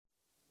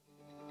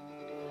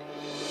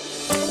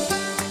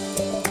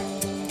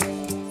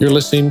You're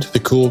listening to the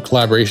Cool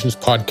Collaborations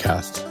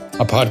Podcast,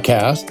 a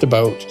podcast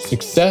about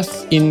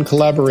success in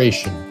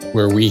collaboration,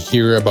 where we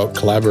hear about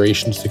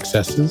collaboration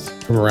successes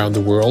from around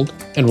the world,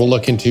 and we'll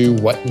look into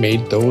what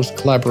made those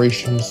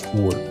collaborations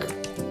work.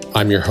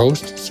 I'm your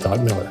host,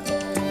 Scott Miller.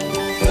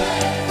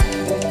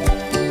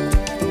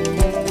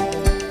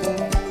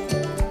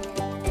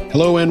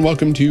 Hello and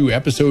welcome to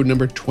episode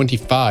number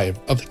 25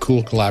 of the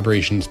Cool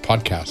Collaborations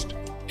Podcast.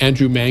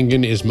 Andrew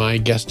Mangan is my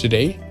guest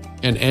today.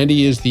 And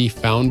Andy is the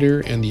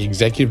founder and the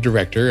executive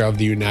director of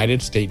the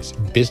United States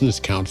Business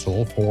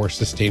Council for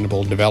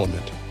Sustainable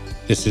Development.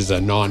 This is a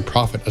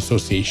nonprofit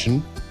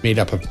association made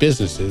up of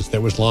businesses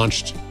that was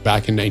launched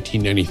back in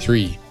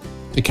 1993.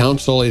 The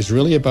council is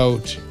really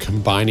about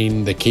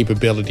combining the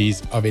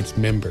capabilities of its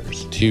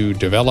members to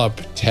develop,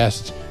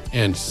 test,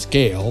 and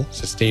scale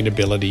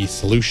sustainability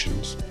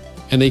solutions.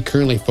 And they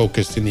currently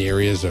focus in the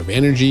areas of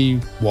energy,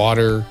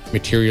 water,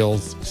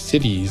 materials,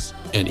 cities,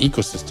 and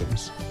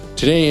ecosystems.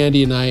 Today,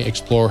 Andy and I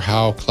explore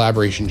how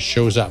collaboration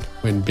shows up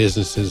when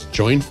businesses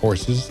join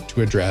forces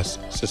to address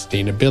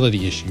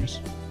sustainability issues.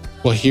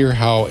 We'll hear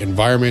how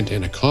environment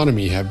and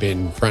economy have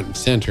been front and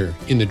center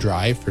in the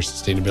drive for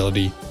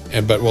sustainability,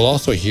 but we'll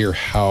also hear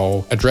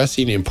how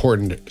addressing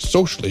important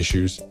social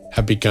issues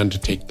have begun to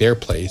take their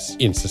place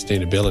in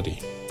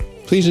sustainability.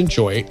 Please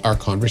enjoy our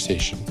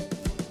conversation.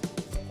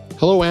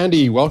 Hello,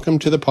 Andy. Welcome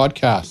to the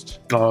podcast.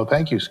 Oh,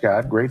 thank you,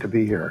 Scott. Great to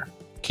be here.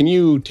 Can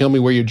you tell me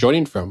where you're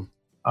joining from?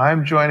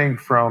 I'm joining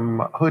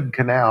from Hood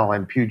Canal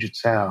in Puget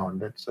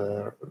Sound. It's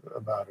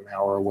about an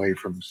hour away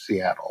from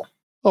Seattle.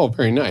 Oh,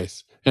 very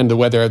nice. And the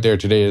weather out there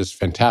today is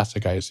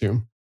fantastic, I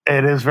assume.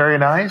 It is very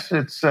nice.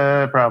 It's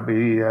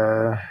probably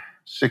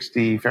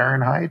 60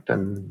 Fahrenheit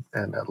and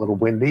a little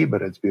windy,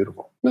 but it's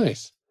beautiful.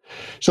 Nice.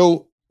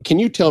 So can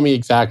you tell me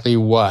exactly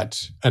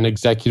what an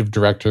executive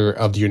director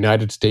of the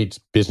United States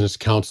Business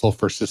Council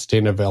for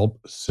Sustainable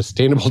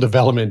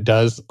Development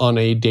does on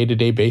a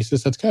day-to-day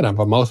basis? That's kind of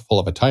a mouthful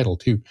of a title,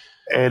 too.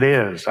 It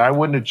is. I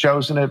wouldn't have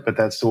chosen it, but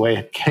that's the way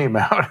it came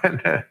out.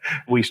 And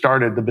we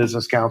started the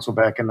Business Council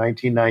back in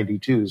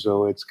 1992,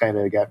 so it's kind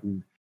of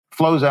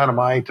flows out of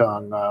my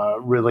tongue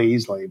really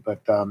easily.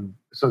 But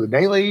so the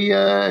daily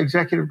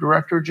executive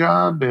director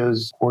job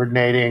is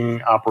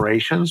coordinating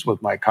operations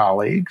with my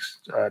colleagues,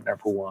 number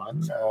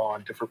one,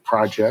 on different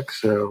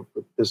projects. So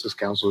the Business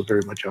Council is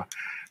very much a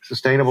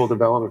sustainable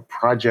development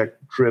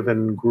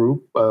project-driven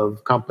group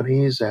of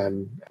companies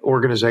and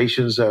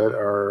organizations that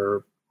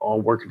are all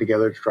working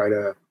together to try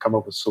to come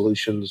up with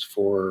solutions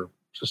for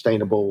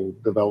sustainable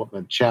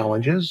development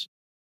challenges.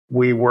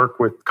 We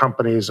work with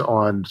companies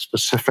on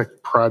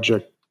specific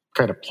project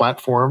kind of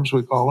platforms,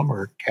 we call them,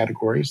 or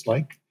categories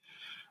like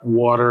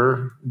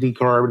water,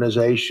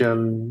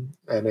 decarbonization,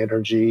 and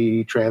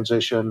energy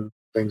transition,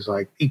 things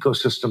like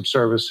ecosystem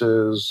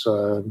services,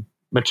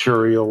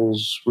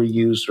 materials,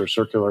 reuse or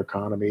circular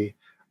economy.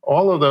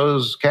 All of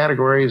those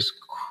categories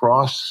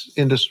cross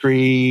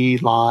industry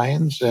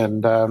lines.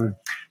 And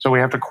so we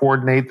have to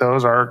coordinate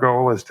those. Our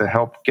goal is to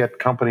help get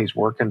companies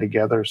working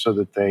together so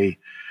that they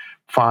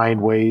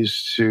find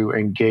ways to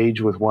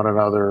engage with one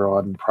another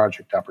on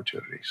project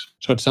opportunities.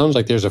 So it sounds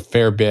like there's a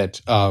fair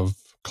bit of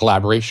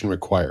collaboration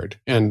required.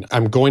 And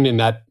I'm going in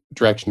that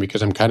direction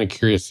because I'm kind of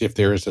curious if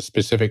there is a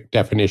specific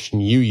definition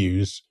you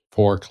use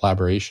for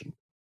collaboration.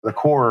 The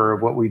core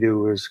of what we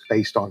do is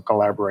based on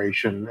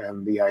collaboration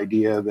and the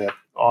idea that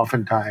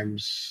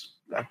oftentimes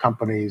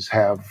companies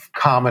have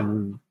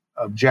common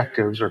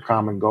objectives or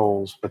common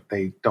goals, but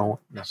they don't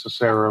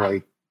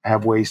necessarily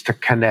have ways to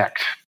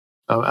connect.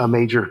 A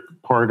major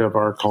part of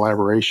our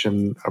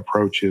collaboration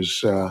approach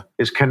is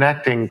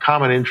connecting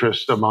common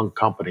interests among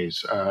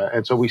companies.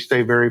 And so we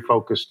stay very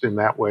focused in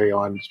that way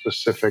on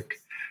specific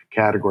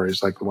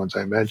categories like the ones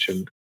I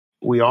mentioned.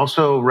 We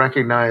also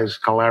recognize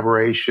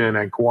collaboration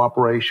and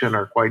cooperation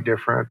are quite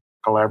different.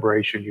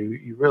 Collaboration,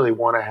 you really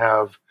want to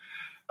have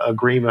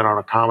agreement on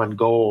a common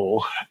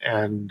goal,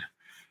 and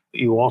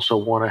you also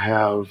want to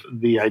have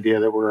the idea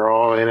that we're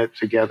all in it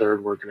together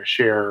and we're going to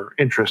share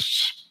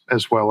interests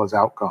as well as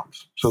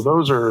outcomes. So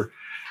those are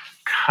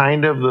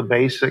kind of the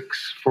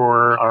basics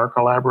for our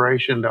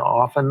collaboration.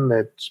 Often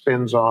that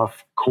spins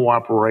off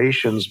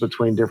cooperations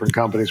between different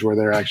companies where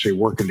they're actually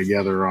working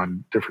together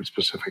on different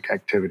specific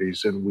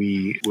activities. And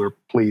we're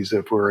pleased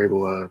if we're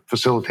able to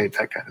facilitate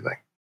that kind of thing.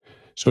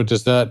 So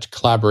does that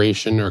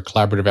collaboration or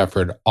collaborative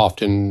effort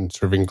often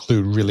sort of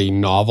include really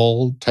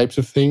novel types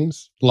of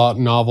things,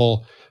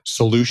 novel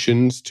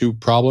solutions to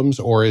problems,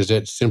 or is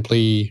it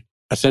simply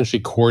essentially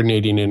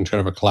coordinating in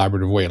kind of a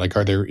collaborative way? Like,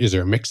 is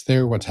there a mix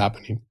there? What's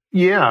happening?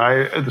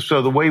 Yeah.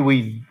 So the way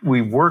we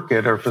work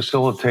it or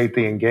facilitate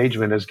the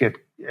engagement is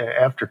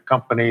after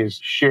companies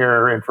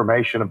share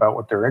information about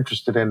what they're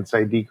interested in,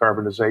 say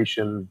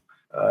decarbonization,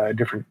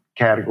 different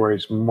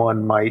categories.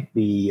 One might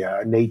be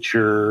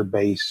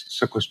nature-based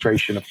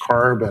sequestration of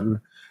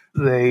carbon.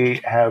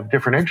 They have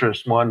different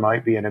interests. One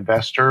might be an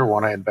investor,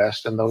 want to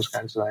invest in those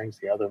kinds of things.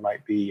 The other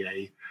might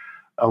be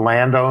a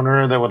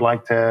landowner that would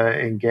like to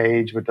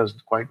engage but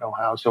doesn't quite know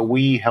how. So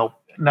we help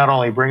not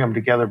only bring them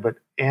together, but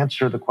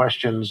answer the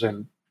questions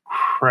and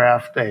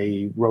craft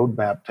a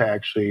roadmap to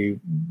actually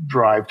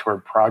drive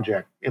toward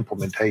project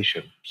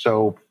implementation.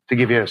 So to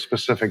give you a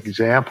specific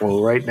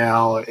example, right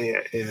now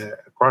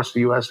across the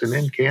US and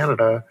in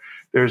Canada,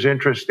 there's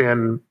interest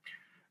in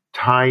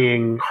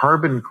tying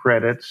carbon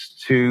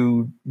credits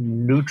to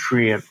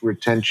nutrient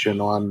retention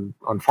on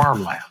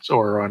farmlands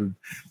or on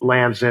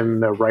lands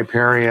in the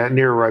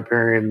near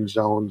riparian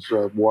zones,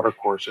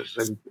 watercourses.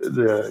 And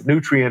the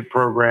nutrient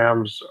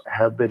programs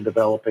have been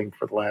developing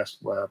for the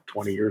last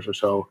 20 years or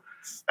so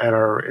and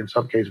are in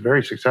some cases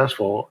very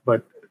successful.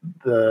 But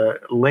the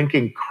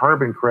linking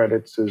carbon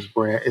credits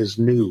is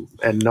new,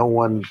 and no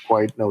one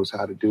quite knows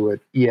how to do it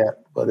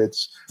yet, but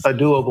it's a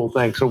doable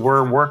thing. So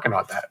we're working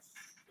on that.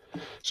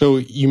 So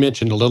you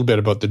mentioned a little bit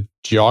about the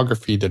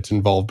geography that's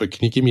involved, but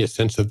can you give me a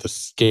sense of the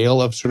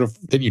scale of sort of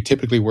that you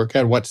typically work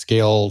at? What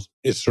scale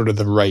is sort of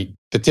the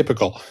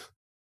typical?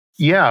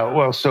 Yeah,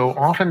 well, so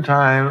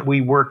oftentimes we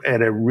work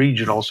at a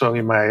regional,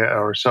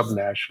 or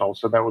subnational.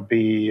 So that would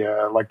be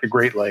like the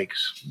Great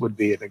Lakes would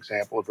be an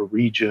example of a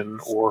region,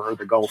 or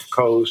the Gulf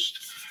Coast.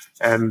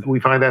 And we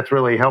find that's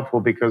really helpful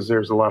because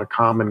there's a lot of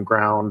common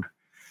ground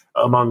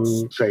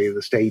among, say,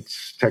 the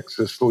states,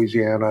 Texas,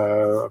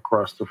 Louisiana,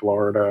 across to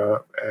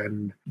Florida,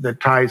 and that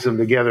ties them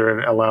together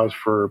and allows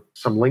for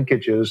some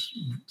linkages.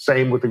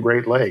 Same with the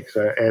Great Lakes.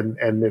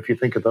 And if you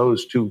think of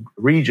those two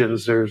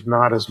regions, there's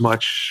not as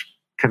much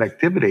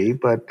connectivity,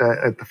 but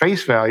at the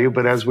face value.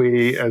 But as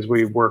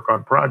we work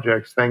on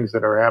projects, things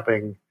that are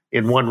happening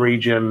in one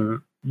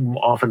region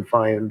often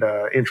find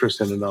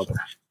interest in another.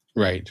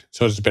 Right.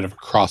 So it's a bit of a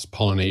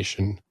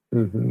cross-pollination.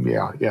 Mm-hmm.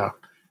 Yeah.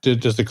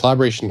 Does the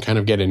collaboration kind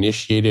of get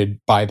initiated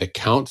by the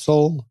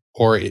council,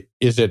 or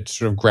is it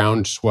sort of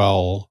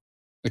groundswell,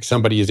 like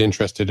somebody is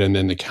interested and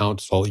then the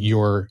council,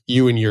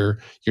 you and your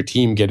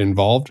team get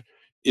involved?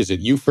 Is it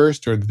you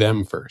first or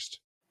them first?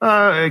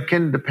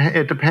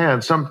 It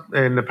depends.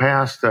 In the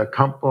past,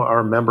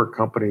 our member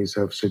companies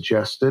have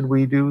suggested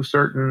we do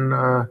start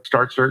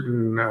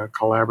certain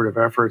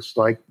collaborative efforts.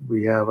 Like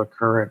we have a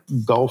current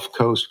Gulf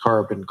Coast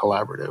Carbon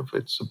Collaborative.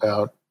 It's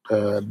about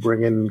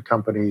bringing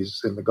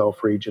companies in the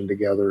Gulf region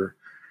together,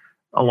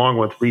 along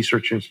with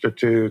research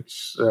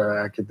institutes,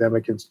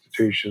 academic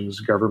institutions,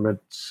 government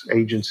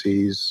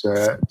agencies,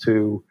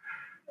 to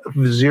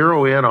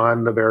zero in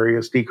on the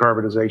various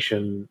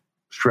decarbonization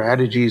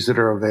strategies that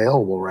are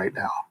available right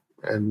now.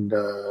 And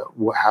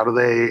how do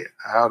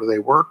they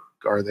work?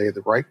 Are they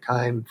the right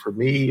kind for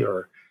me?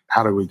 Or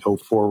how do we go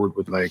forward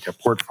with like a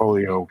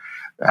portfolio,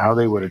 how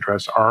they would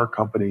address our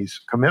company's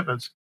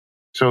commitments?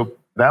 So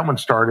that one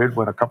started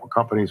when a couple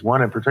companies,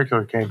 one in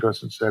particular, came to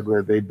us and said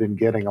where they'd been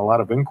getting a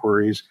lot of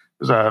inquiries.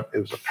 It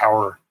was a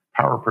power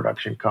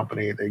production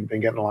company. They'd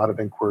been getting a lot of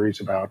inquiries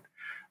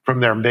from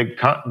their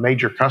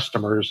major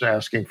customers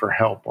asking for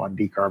help on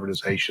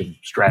decarbonization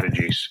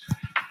strategies,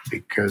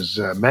 because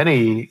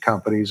many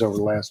companies over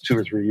the last 2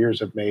 or 3 years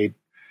have made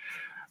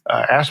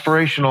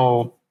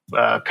aspirational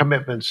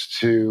commitments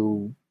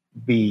to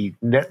be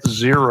net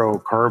zero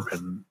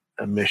carbon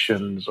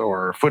emissions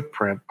or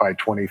footprint by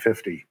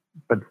 2050,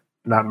 but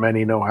not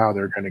many know how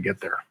they're going to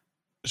get there.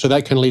 So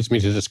that kind of leads me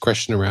to this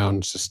question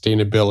around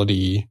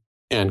sustainability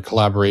and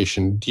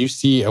collaboration. Do you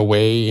see a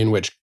way in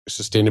which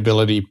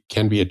sustainability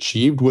can be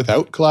achieved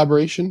without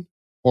collaboration,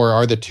 or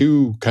are the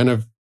two kind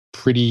of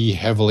pretty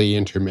heavily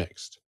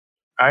intermixed?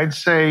 I'd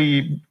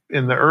say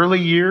in the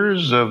early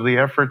years of the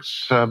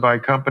efforts by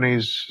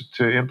companies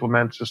to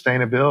implement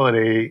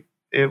sustainability,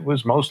 it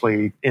was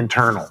mostly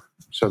internal.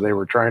 So they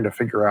were trying to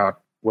figure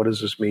out, what does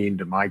this mean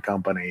to my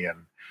company, and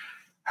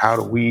how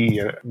do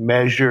we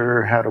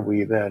measure? How do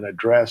we then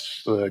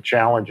address the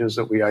challenges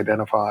that we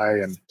identify?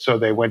 And so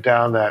they went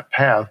down that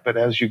path. But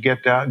as you go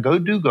down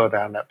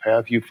that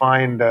path, you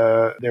find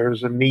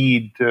there's a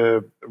need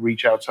to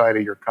reach outside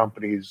of your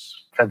company's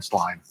fence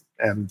line.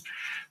 And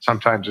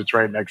sometimes it's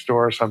right next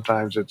door,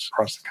 sometimes it's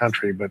across the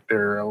country. But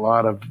there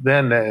are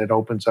then it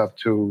opens up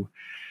to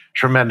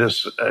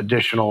tremendous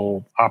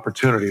additional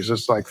opportunities.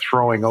 It's like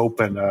throwing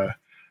open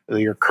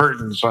your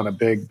curtains on a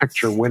big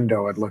picture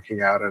window and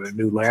looking out at a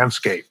new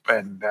landscape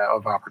and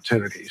of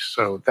opportunities.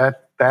 So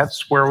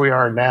that's where we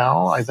are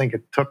now. I think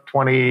it took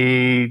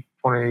 20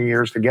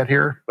 years to get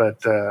here,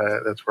 but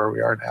that's where we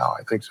are now.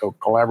 I think so.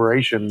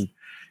 Collaboration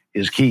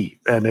is key.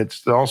 And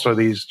it's also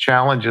these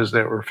challenges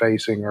that we're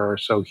facing are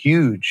so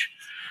huge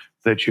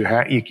that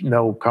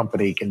no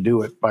company can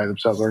do it by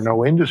themselves, or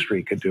no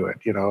industry could do it.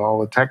 All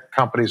the tech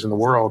companies in the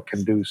world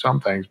can do some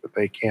things, but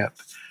they can't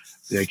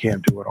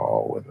do it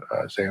all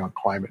with, say, on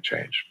climate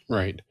change.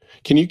 Right.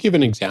 Can you give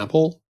an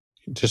example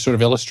to sort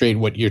of illustrate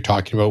what you're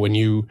talking about when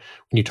you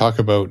talk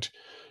about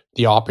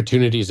the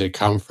opportunities that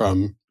come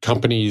from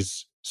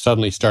companies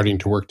suddenly starting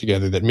to work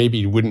together that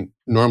maybe wouldn't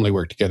normally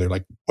work together?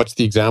 Like, what's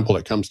the example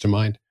that comes to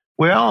mind?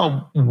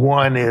 Well,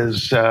 one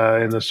is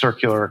in the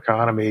circular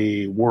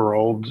economy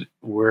world,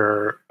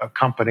 where a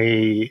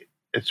company,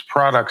 its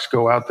products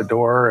go out the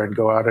door and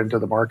go out into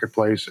the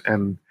marketplace,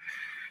 and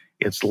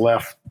it's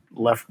left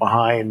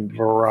behind a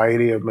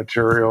variety of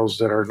materials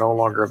that are no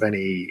longer of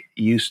any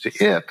use to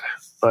it,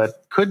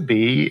 but could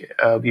be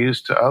of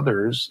use to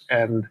others.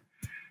 And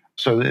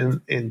So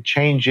in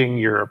changing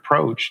your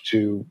approach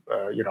to,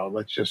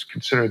 let's just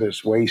consider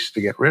this waste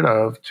to get rid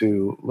of,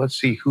 to let's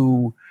see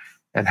who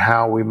and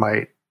how we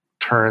might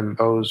turn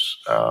those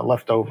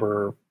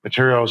leftover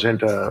materials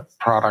into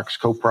products,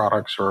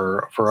 co-products,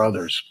 or for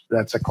others.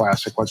 That's a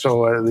classic one.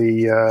 So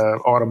the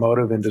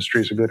automotive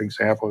industry is a good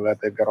example of that.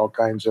 They've got all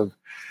kinds of,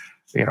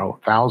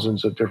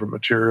 thousands of different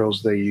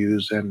materials they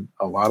use, and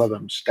a lot of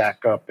them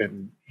stack up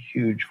in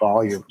huge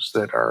volumes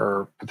that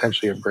are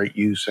potentially of great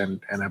use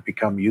and have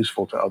become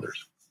useful to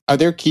others. Are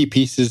there key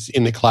pieces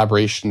in the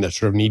collaboration that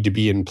sort of need to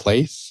be in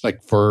place,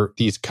 like for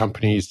these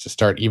companies to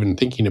start even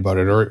thinking about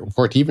it, or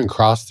for it to even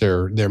cross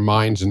their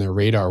minds and their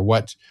radar?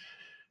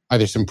 Are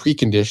there some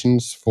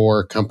preconditions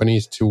for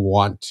companies to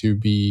want to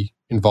be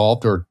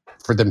involved or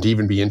for them to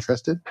even be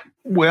interested?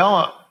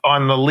 Well,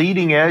 on the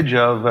leading edge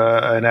of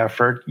an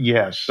effort,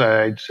 yes,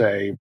 I'd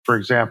say. For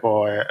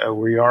example,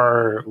 we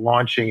are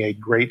launching a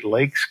Great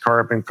Lakes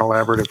Carbon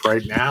Collaborative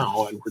right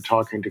now, and we're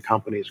talking to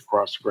companies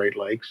across the Great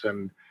Lakes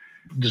and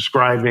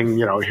describing,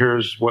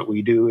 here's what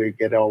we do, and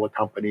get all the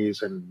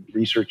companies and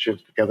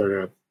researchers together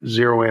to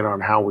zero in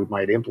on how we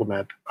might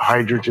implement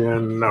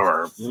hydrogen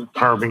or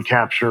carbon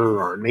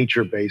capture or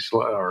nature-based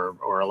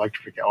or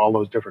electrification, all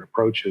those different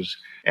approaches.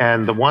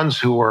 And the ones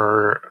who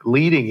are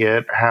leading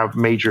it have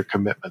major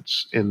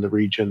commitments in the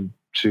region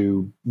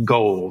to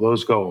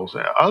those goals.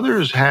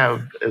 Others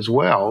have as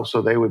well,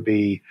 so they would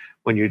be,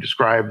 when you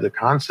describe the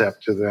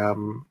concept to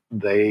them,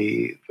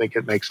 they think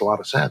it makes a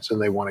lot of sense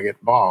and they want to get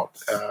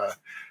involved.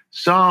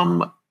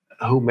 Some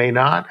who may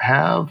not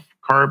have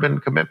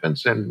carbon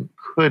commitments and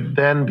could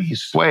then be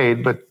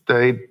swayed, but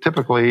they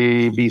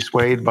typically be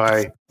swayed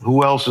by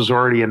who else is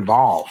already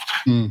involved.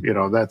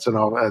 That's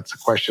a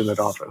question that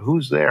often,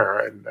 who's there?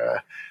 And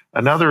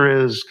another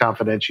is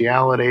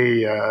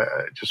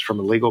confidentiality. Just from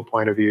a legal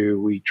point of view,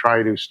 we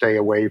try to stay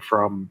away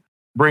from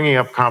bringing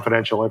up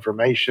confidential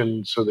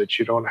information so that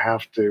you don't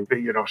have to,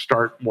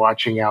 start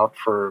watching out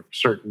for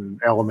certain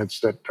elements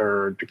that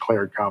are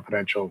declared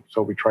confidential.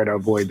 So we try to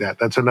avoid that.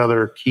 That's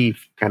another key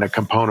kind of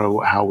component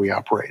of how we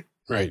operate.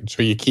 Right.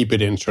 So you keep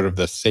it in sort of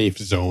the safe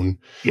zone.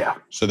 Yeah.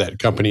 So that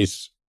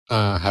companies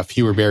have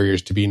fewer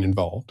barriers to being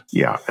involved.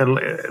 Yeah. And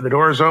the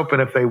door is open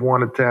if they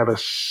wanted to have a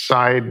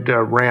side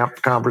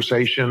ramp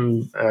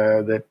conversation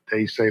that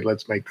they say,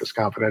 let's make this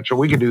confidential.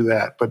 We can do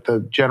that.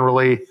 But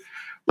generally,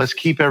 let's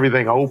keep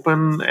everything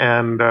open.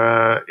 And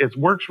it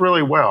works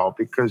really well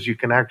because you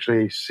can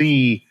actually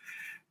see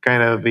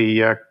kind of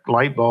the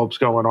light bulbs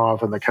going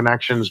off and the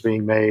connections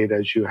being made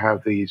as you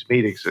have these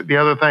meetings. The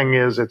other thing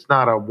is it's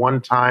not a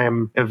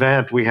one-time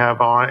event.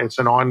 It's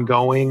an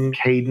ongoing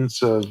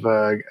cadence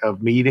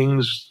of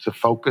meetings to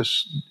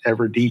focus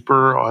ever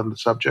deeper on the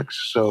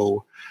subjects.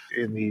 So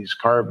in these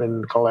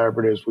carbon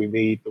collaboratives,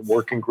 the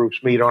working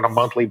groups meet on a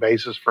monthly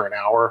basis for an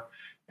hour,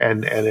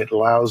 and it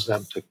allows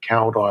them to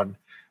count on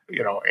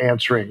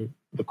answering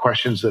the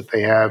questions that they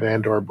have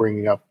and or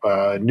bringing up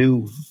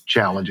new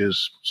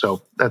challenges.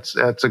 So that's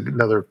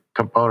another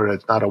component.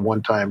 It's not a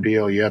one-time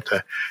deal. You have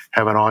to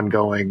have an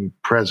ongoing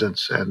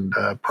presence and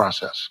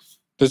process.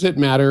 Does it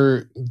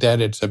matter that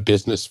it's a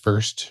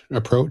business-first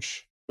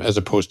approach as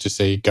opposed to,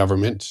 say,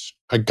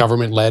 a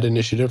government-led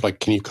initiative? Like,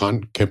 can you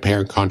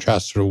compare and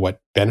contrast sort of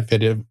what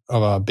benefit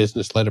of a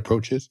business-led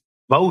approach is?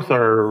 Both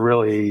are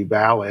really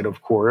valid,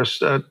 of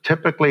course.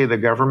 Typically, the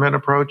government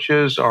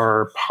approaches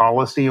are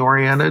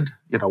policy-oriented.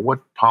 What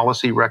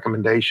policy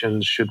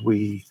recommendations should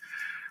we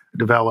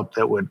develop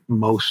that would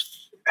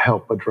most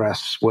help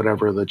address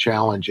whatever the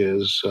challenge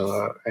is?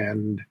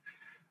 And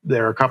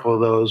there are a couple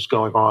of those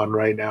going on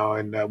right now,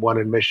 and one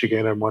in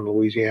Michigan and one in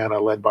Louisiana,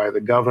 led by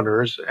the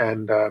governors.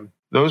 And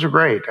those are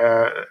great.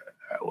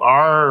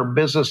 Our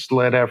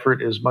business-led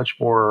effort is much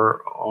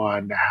more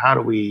on how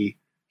do we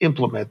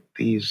implement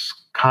these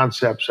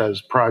concepts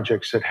as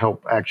projects that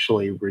help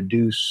actually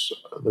reduce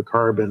the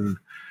carbon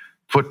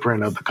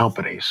footprint of the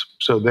companies.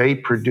 So they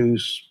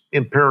produce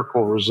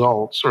empirical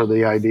results, or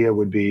the idea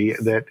would be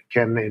that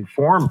can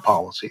inform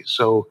policies.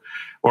 So,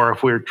 or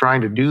if we're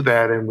trying to do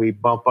that and we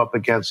bump up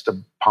against a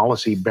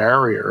policy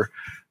barrier,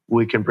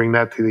 we can bring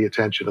that to the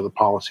attention of the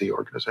policy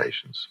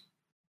organizations.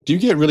 Do you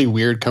get really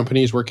weird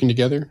companies working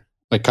together?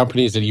 Like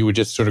companies that you would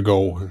just sort of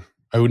go,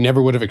 I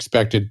would have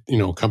expected,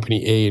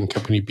 company A and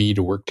company B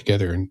to work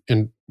together.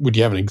 And would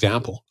you have an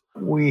example?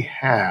 We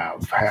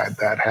have had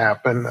that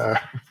happen.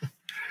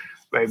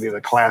 Maybe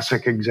the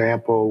classic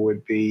example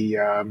would be,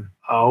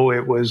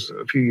 it was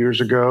a few years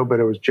ago,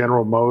 but it was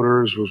General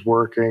Motors was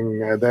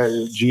working.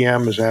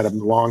 GM has had a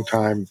long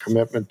time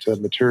commitment to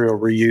material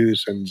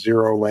reuse and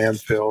zero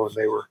landfill. And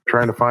they were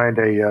trying to find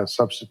a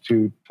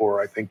substitute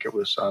for, I think it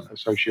was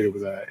associated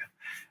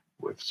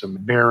with some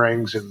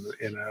bearings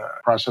in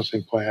a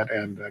processing plant.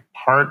 And a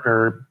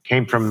partner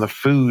came from the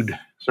food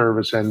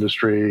service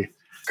industry,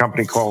 a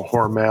company called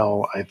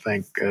Hormel, I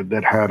think,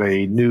 that had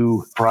a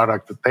new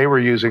product that they were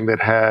using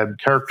that had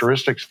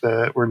characteristics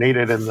that were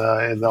needed in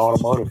the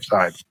automotive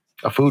side,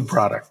 a food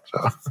product.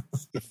 So.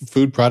 A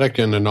food product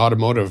and an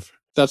automotive.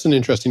 That's an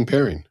interesting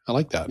pairing. I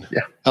like that.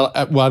 Yeah.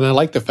 And I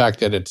like the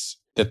fact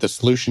that the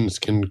solutions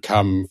can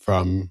come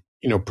from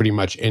pretty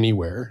much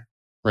anywhere,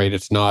 right?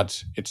 It's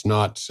not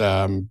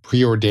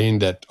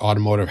preordained that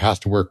automotive has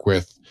to work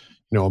with,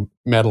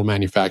 metal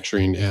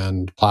manufacturing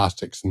and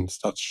plastics and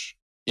such.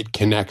 It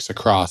connects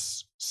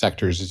across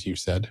sectors, as you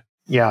said.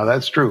 Yeah,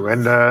 that's true.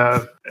 And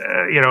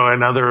in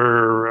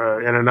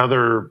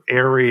another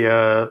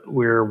area,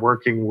 we're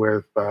working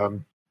with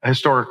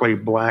historically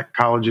Black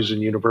colleges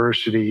and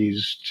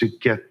universities to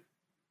get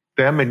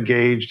them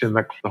engaged in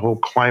the whole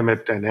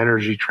climate and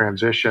energy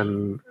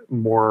transition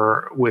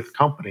more with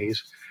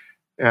companies.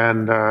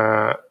 And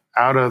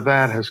out of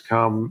that has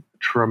come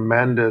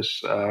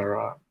tremendous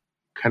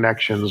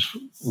connections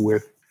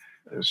with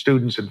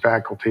students and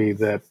faculty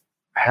that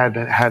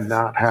had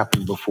not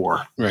happened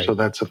before. Right. So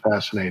that's a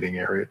fascinating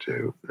area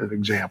too, an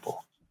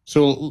example.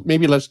 So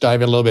maybe let's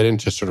dive a little bit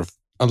into sort of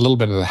a little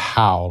bit of the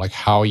how, like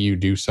how you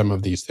do some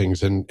of these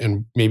things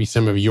and maybe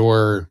some of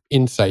your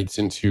insights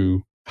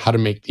into how to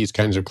make these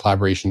kinds of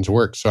collaborations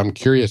work. So I'm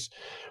curious,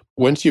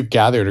 once you've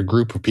gathered a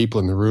group of people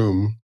in the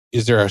room,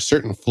 is there a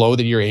certain flow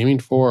that you're aiming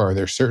for? Are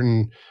there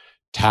certain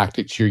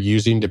tactics you're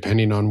using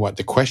depending on what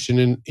the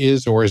question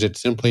is? Or is it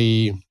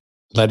simply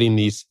letting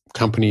these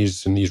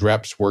companies and these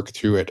reps work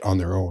through it on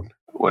their own?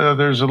 Well,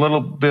 there's a little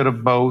bit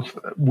of both.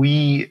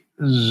 We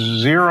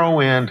zero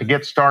in to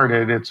get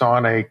started. It's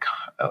on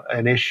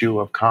an issue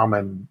of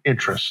common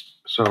interest.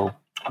 So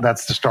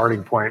that's the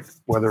starting point,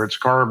 whether it's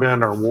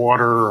carbon or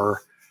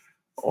water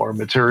or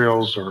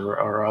materials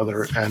or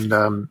other.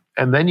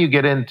 And then you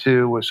get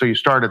into, so you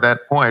start at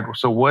that point.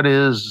 So what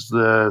is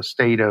the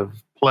state of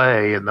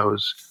play in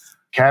those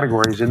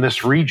categories in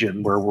this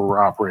region where we're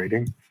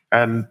operating?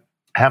 And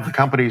have the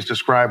companies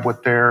describe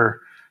what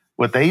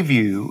they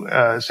view,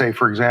 say,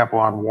 for example,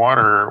 on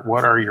water,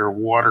 what are your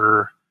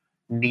water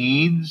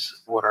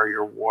needs? What are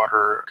your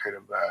water kind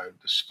of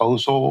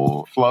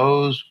disposal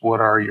flows?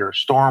 What are your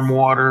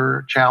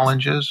stormwater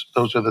challenges?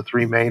 Those are the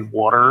three main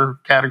water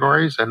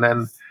categories. And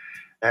then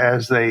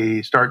as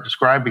they start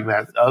describing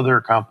that,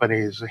 other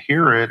companies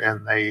hear it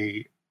and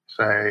they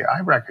say, I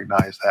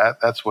recognize that.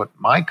 That's what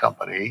my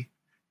company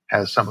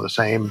has, some of the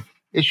same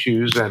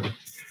issues. And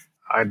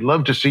I'd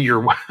love to see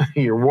your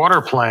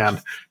water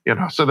plan.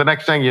 So the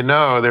next thing you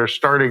know, they're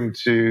starting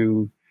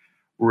to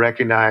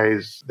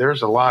recognize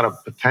there's a lot of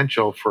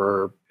potential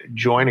for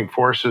joining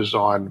forces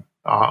on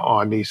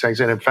these things.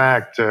 And in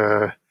fact,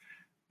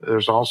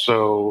 there's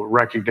also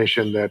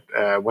recognition that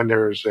when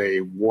there's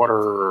a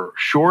water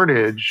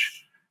shortage,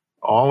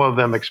 all of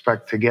them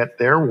expect to get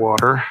their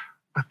water,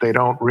 but they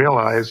don't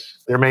realize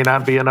there may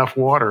not be enough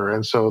water.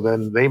 And so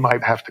then they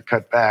might have to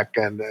cut back.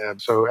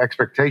 And so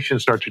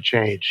expectations start to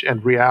change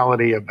and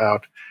reality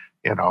about,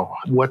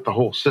 what the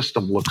whole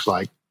system looks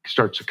like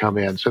starts to come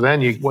in. So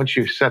then once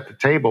you set the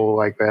table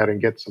like that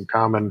and get some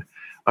common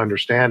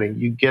understanding,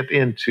 you get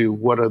into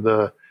what are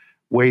the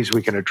ways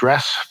we can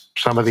address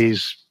some of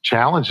these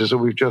challenges that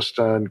we've just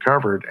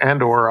uncovered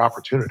and or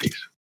opportunities.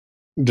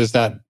 Does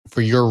that,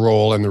 for your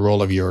role and the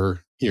role of your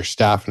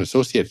staff and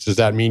associates, does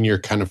that mean you're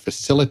kind of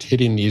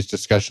facilitating these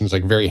discussions,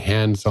 like very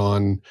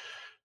hands-on,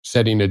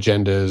 setting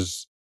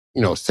agendas,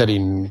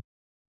 setting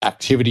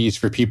activities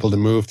for people to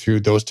move through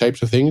those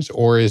types of things?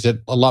 Or is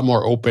it a lot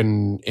more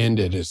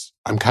open-ended?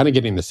 I'm kind of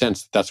getting the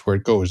sense that that's where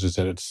it goes, is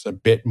that it's a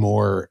bit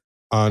more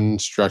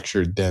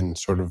unstructured than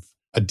sort of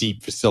a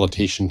deep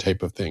facilitation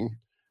type of thing.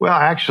 Well,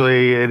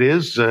 actually, it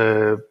is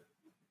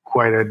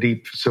quite a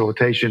deep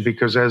facilitation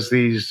because as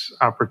these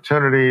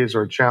opportunities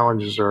or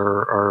challenges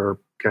are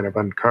kind of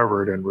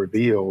uncovered and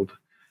revealed,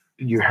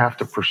 you have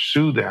to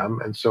pursue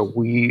them. And so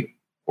we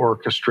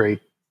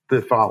orchestrate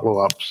the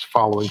follow-ups,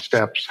 following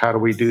steps. How do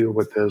we deal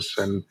with this?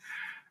 And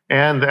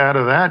out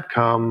of that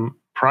come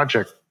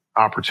project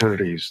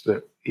opportunities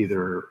that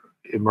either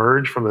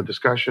emerge from the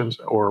discussions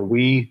or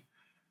we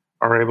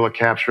are able to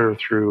capture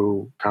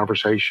through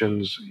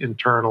conversations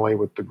internally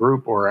with the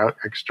group or out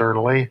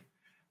externally.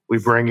 We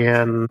bring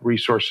in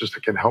resources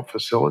that can help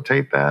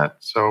facilitate that.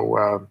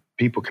 So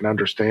people can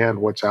understand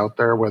what's out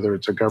there, whether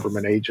it's a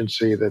government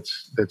agency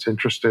that's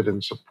interested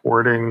in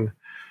supporting,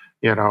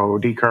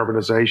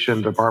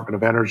 decarbonization, Department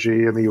of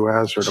Energy in the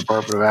U.S. or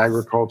Department of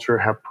Agriculture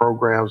have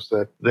programs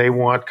that they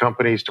want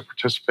companies to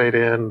participate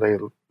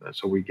in.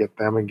 So we get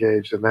them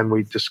engaged, and then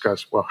we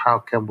discuss, well,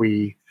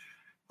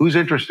 who's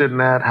interested in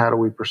that? How do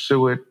we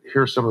pursue it?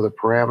 Here's some of the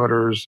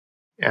parameters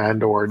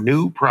and or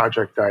new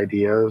project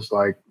ideas.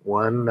 Like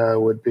one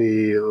would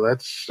be,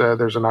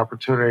 there's an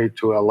opportunity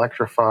to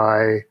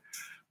electrify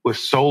with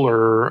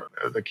solar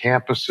the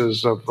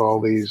campuses of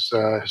all these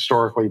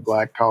historically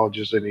Black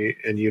colleges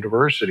and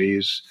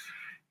universities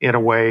in a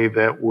way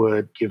that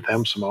would give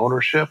them some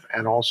ownership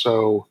and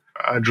also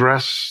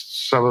address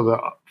some of the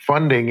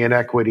funding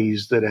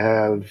inequities that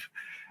have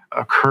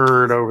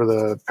occurred over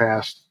the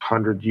past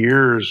 100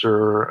 years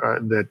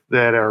or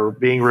that are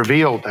being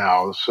revealed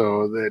now,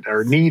 so that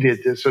are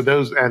needed. So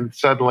those, and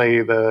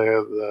suddenly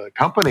the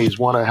companies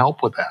want to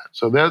help with that.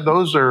 So that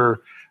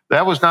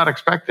was not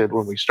expected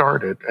when we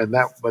started,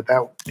 but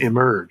that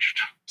emerged.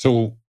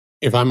 So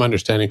if I'm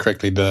understanding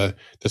correctly, the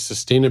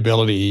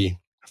sustainability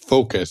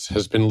focus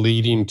has been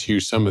leading to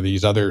some of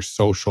these other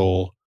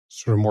social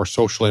sort of more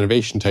social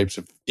innovation types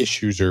of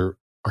issues are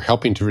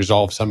helping to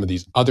resolve some of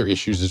these other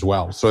issues as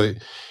well. So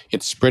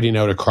it's spreading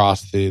out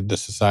across the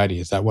society.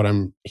 Is that what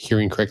I'm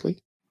hearing correctly?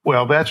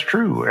 Well, that's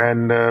true.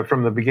 And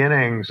from the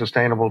beginning,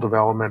 sustainable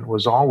development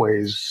was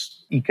always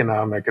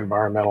economic,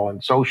 environmental,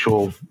 and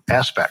social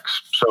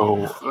aspects.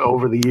 So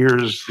over the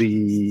years,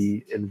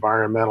 the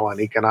environmental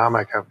and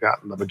economic have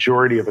gotten the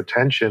majority of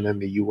attention in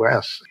the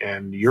US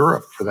and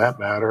Europe, for that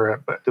matter.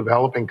 But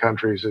developing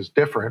countries is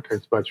different.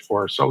 It's much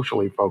more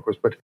socially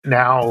focused. But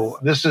now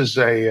this is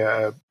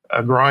a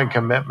growing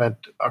commitment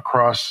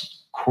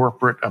across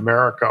corporate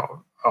America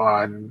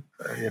on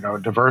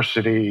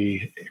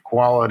diversity,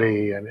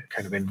 equality, and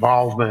kind of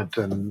involvement.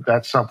 And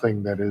that's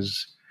something that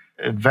is,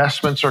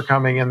 investments are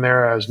coming in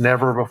there as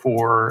never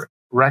before.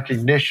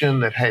 Recognition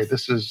that, hey,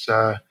 this is,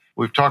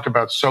 we've talked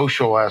about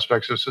social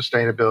aspects of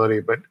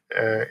sustainability, but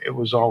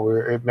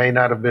it may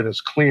not have been as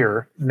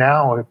clear.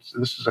 Now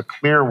this is a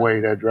clear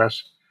way to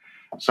address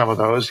some of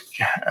those.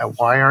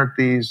 Why aren't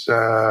these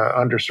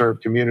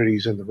underserved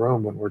communities in the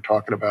room when we're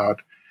talking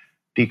about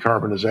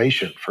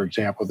decarbonization, for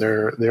example?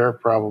 They're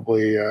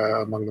probably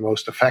among the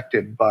most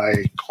affected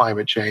by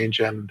climate change,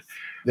 and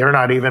they're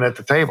not even at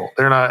the table.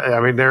 They're not. I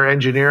mean,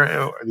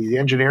 the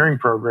engineering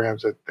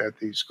programs at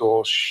these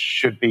schools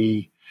should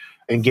be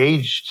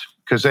engaged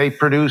because they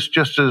produce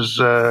just as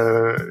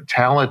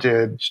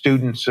talented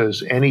students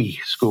as any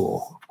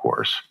school, of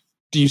course.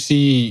 Do you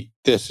see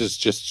this as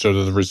just sort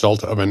of the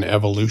result of an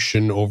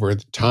evolution over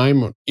the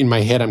time? In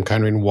my head, I'm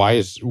kind of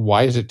wondering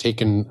why is it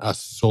taken us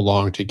so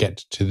long to get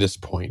to this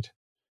point?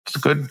 It's a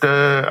good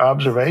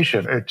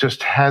observation. It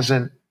just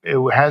hasn't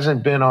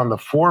been on the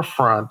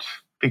forefront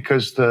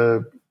because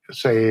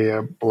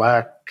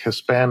Black,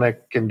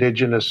 Hispanic,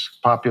 Indigenous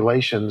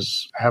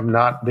populations have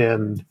not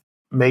been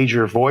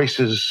major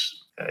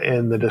voices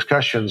in the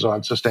discussions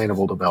on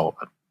sustainable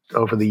development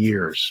over the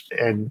years.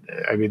 And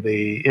I mean,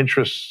 the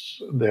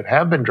interests that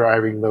have been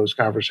driving those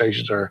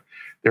conversations they're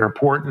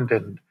important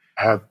and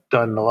have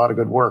done a lot of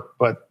good work.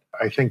 But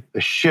I think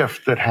the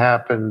shift that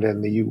happened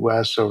in the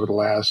U.S. over the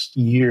last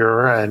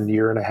year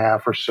and a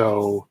half or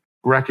so,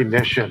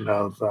 recognition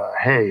of,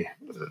 hey,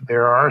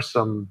 there are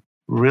some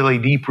really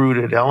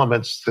deep-rooted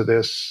elements to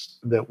this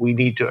that we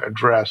need to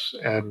address.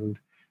 And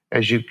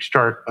as you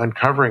start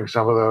uncovering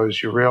some of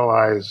those, you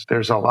realize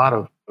there's a lot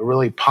of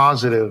really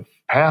positive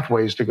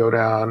pathways to go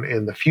down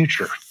in the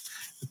future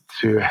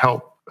to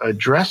help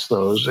address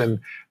those. And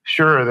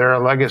sure, there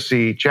are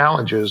legacy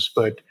challenges,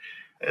 but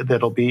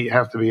that'll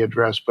have to be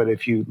addressed. But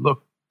if you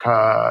look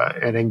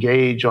and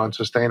engage on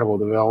sustainable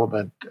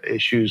development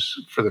issues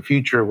for the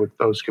future with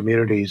those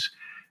communities,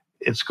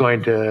 it's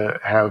going to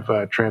have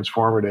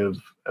transformative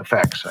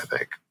effects, I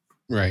think.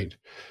 Right.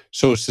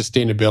 So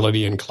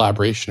sustainability and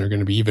collaboration are going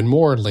to be even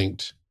more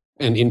linked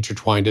and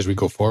intertwined as we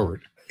go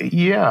forward.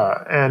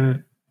 Yeah.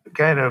 And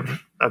kind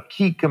of a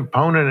key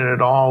component in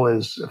it all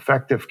is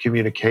effective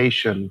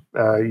communication.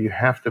 You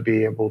have to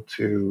be able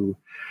to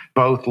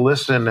both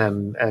listen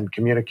and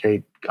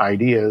communicate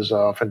ideas.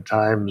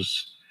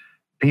 Oftentimes,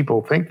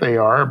 people think they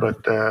are,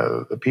 but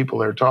the people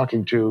they're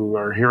talking to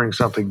are hearing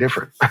something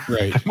different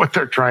right. than what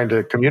they're trying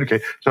to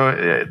communicate.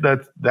 So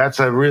that's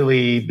a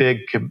really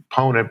big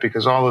component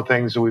because all the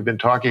things that we've been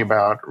talking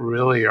about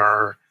really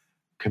are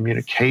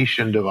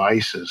communication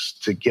devices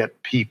to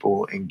get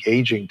people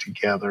engaging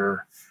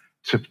together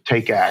to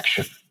take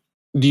action.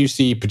 Do you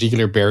see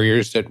particular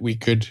barriers that we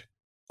could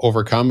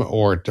overcome,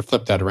 or to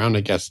flip that around,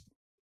 I guess,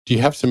 do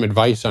you have some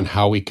advice on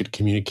how we could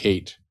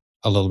communicate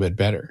a little bit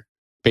better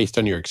based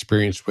on your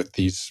experience with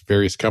these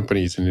various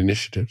companies and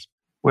initiatives?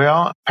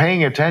 Well,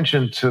 paying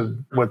attention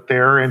to what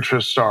their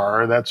interests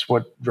are, that's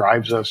what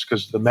drives us,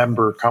 because the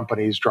member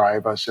companies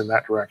drive us in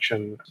that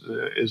direction,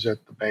 is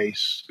at the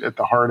base, at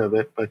the heart of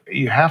it. But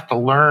you have to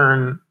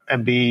learn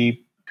and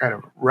be kind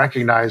of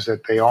recognize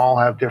that they all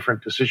have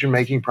different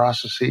decision-making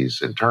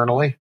processes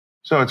internally.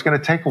 So it's going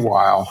to take a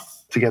while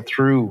to get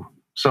through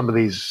some of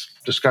these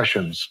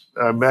discussions.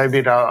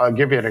 Maybe I'll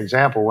give you an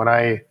example.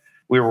 When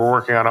we were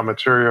working on a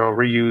material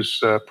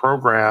reuse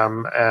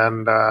program,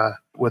 and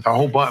with a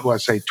whole bunch,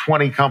 let's say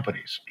 20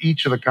 companies.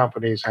 Each of the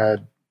companies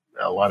had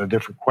a lot of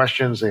different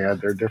questions. They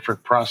had their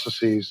different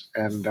processes,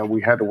 and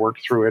we had to work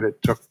through it.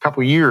 It took a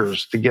couple of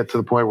years to get to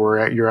the point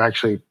where you're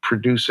actually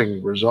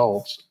producing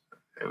results.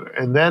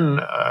 And then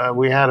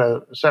we had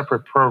a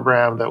separate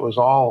program that was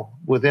all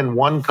within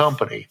one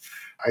company.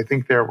 I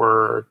think there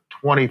were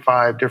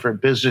 25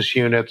 different business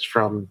units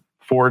from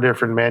 4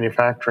 different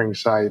manufacturing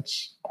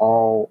sites,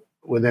 all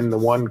within the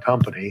one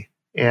company,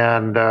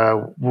 and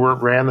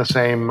ran the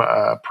same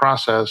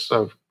process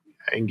of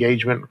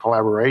engagement and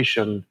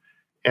collaboration.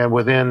 And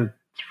within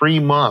 3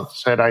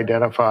 months had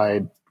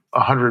identified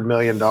 $100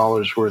 million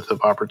worth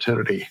of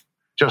opportunity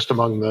just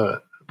among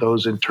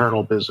those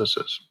internal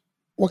businesses.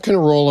 What kind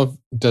of role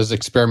does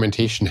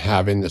experimentation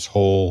have in this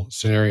whole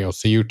scenario?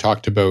 So you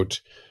talked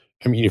about,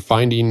 you're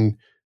finding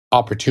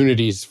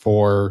opportunities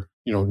for,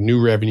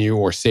 new revenue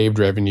or saved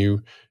revenue.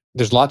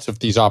 There's lots of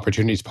these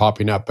opportunities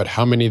popping up, but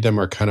how many of them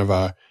are kind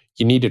of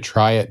you need to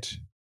try it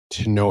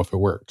to know if it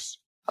works?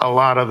 A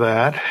lot of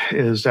that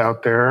is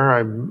out there,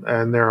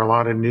 and there are a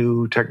lot of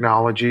new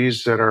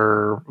technologies that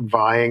are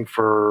vying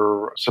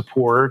for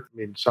support. I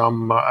mean,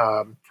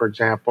 for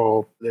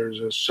example, there's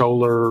a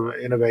solar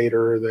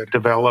innovator that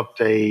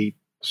developed a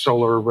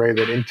solar array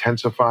that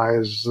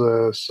intensifies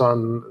the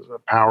sun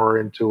power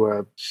into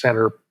a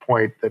center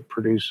point that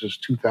produces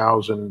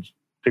 2,000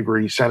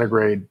 degrees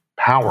centigrade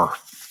power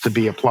to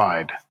be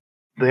applied.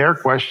 Their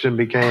question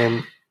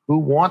became, who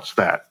wants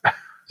that?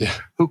 Yeah.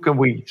 Who can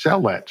we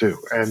sell that to?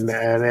 And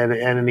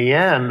in the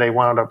end, they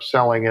wound up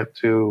selling it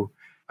to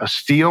a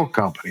steel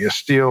company, a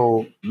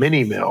steel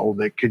mini mill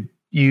that could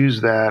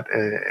use that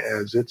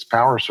as its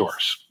power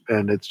source.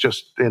 And it's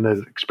just in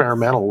an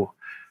experimental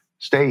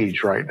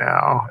stage right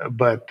now.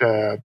 But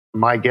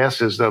my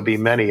guess is there'll be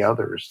many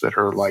others that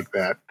are like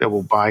that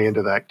will buy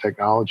into that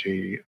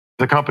technology.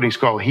 The company's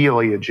called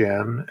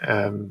Heliogen,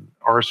 and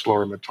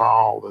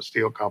ArcelorMittal, the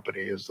steel company,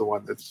 is the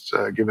one that's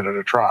given it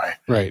a try.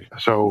 Right.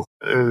 So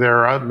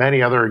there are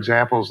many other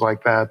examples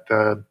like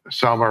that.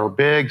 Some are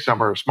big,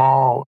 some are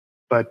small,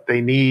 but they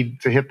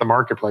need to hit the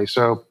marketplace.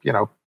 So,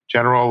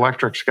 General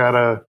Electric's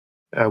got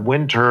a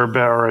wind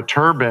turbine or a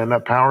turbine, a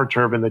power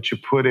turbine that you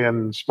put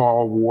in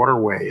small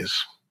waterways.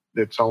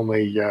 It's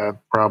only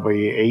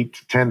probably 8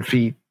 to 10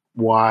 feet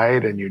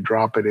wide, and you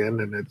drop it in,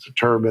 and it's a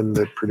turbine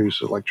that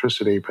produces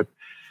electricity. But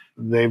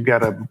they've got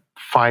to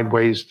find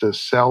ways to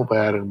sell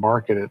that and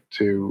market it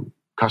to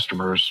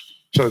customers.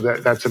 So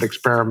that's an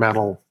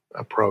experimental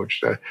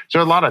approach.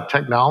 So a lot of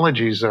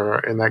technologies are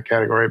in that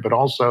category, but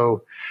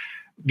also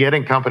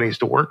getting companies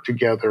to work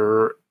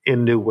together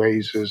in new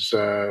ways there's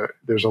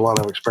a lot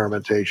of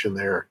experimentation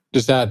there.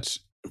 Does that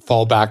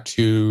fall back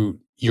to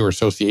your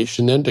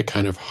association then to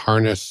kind of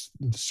harness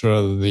sort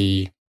of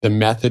the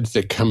methods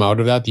that come out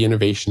of that, the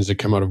innovations that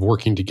come out of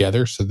working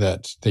together so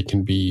that they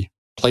can be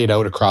played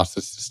out across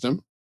the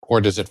system? Or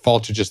does it fall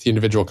to just the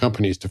individual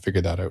companies to figure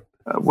that out?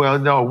 Well,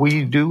 no,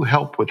 we do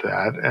help with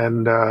that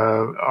and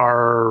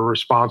are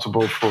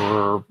responsible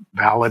for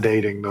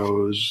validating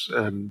those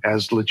and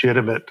as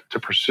legitimate to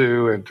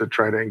pursue and to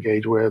try to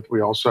engage with.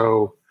 We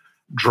also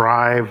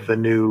drive the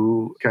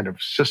new kind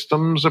of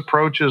systems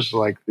approaches,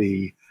 like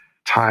the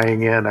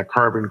tying in a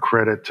carbon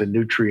credit to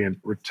nutrient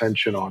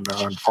retention on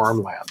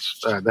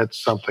farmlands.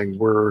 That's something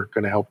we're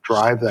going to help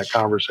drive that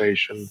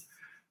conversation.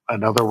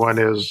 Another one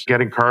is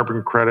getting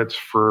carbon credits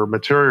for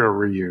material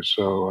reuse.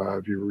 So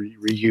if you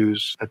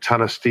reuse a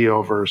ton of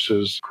steel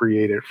versus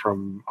create it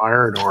from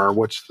iron ore,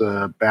 what's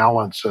the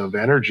balance of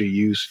energy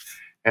use?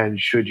 And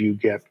should you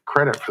get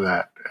credit for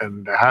that?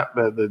 And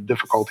the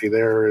difficulty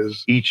there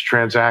is each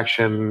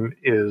transaction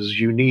is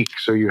unique.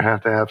 So you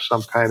have to have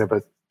some kind of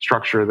a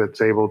structure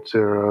that's able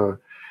to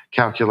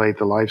calculate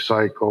the life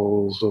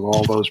cycles of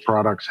all those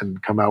products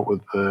and come out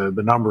with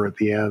the number at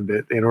the end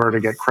in order to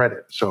get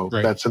credit. So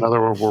Right. That's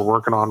another one we're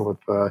working on with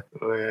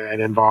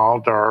and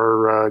involved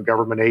our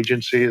government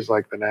agencies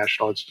like the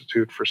National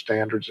Institute for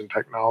Standards and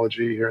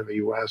Technology here in the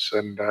U.S.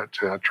 and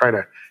to try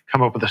to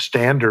come up with a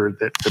standard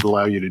that could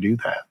allow you to do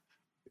that.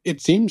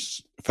 It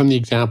seems from the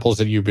examples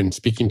that you've been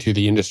speaking to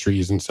the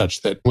industries and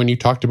such that when you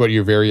talked about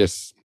your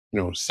various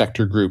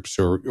sector groups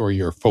or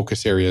your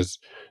focus areas,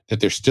 that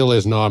there still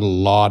is not a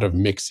lot of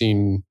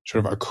mixing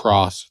sort of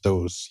across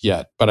those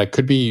yet. But I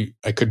could be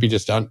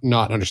just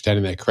not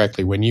understanding that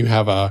correctly. When you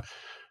have a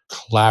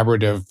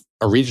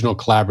regional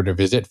collaborative,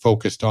 is it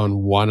focused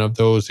on one of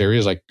those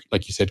areas, like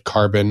you said,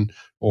 carbon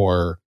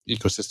or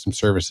ecosystem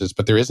services?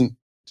 But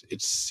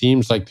it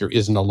seems like there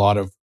isn't a lot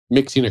of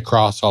mixing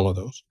across all of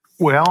those.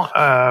 Well,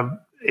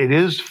 it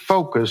is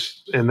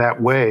focused in that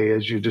way,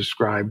 as you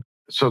described,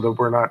 so that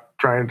we're not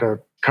trying to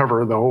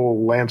cover the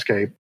whole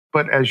landscape.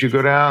 But as you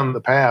go down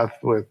the path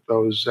with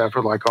those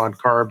efforts like on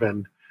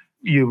carbon,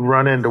 you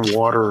run into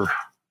water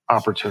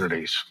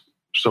opportunities.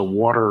 So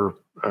water,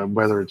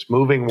 whether it's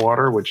moving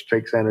water, which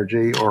takes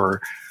energy,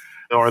 or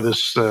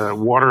this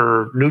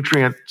water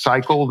nutrient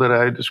cycle that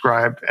I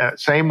described.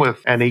 Same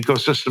with an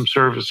ecosystem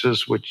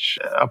services, which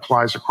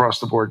applies across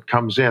the board,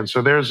 comes in.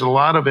 So there's a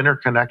lot of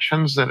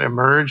interconnections that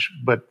emerge,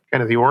 but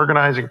kind of the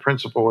organizing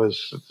principle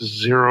is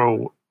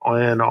zero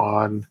in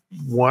on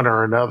one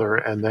or another.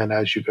 And then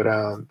as you go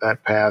down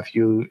that path,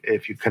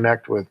 if you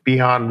connect with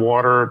beyond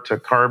water to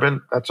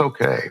carbon, that's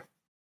okay.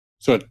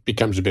 So it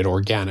becomes a bit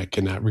organic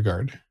in that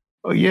regard.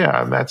 Oh,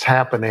 yeah, and that's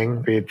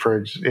happening.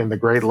 In the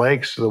Great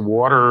Lakes, the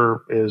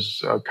water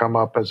is come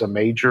up as a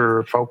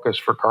major focus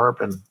for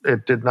carbon.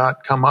 It did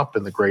not come up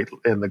in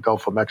the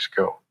Gulf of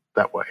Mexico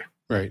that way.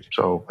 Right.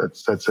 So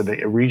that's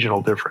a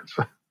regional difference.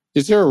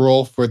 Is there a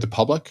role for the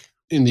public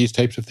in these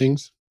types of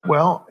things?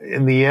 Well,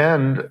 in the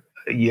end,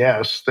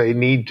 yes, they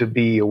need to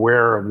be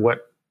aware of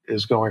what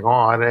is going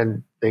on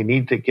and they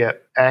need to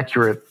get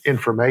accurate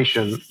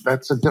information.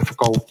 That's a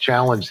difficult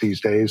challenge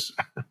these days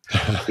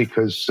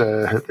because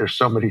there's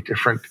so many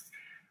different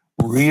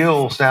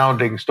real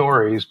sounding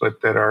stories,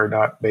 but that are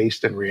not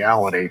based in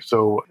reality.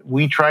 So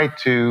we try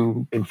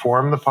to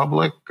inform the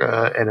public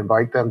and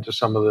invite them to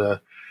some of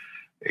the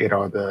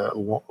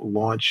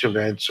launch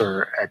events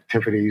or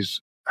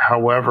activities.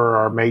 However,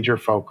 our major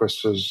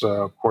focus is,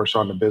 of course,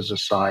 on the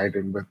business side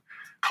and with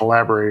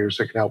collaborators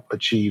that can help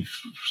achieve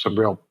some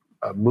real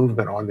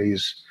movement on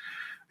these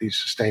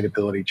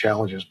sustainability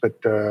challenges.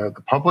 But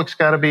the public's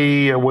got to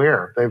be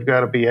aware. They've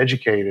got to be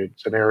educated.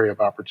 It's an area of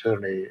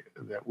opportunity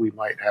that we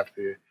might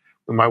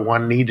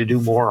need to do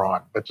more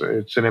on. But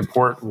it's an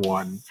important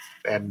one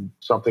and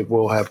something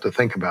we'll have to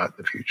think about in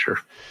the future.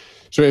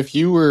 So if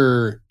you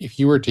were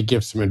to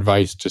give some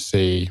advice to,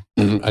 say,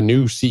 a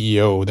new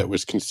CEO that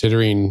was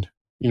considering,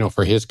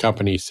 for his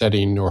company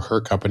setting or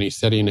her company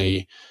setting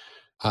a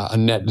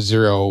net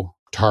zero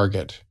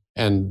target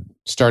and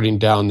starting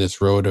down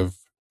this road of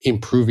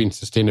improving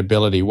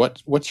sustainability,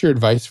 what's your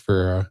advice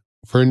for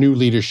a new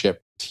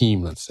leadership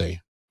team, let's say?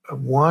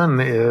 One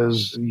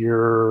is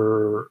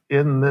you're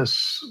in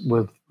this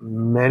with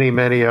many,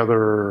 many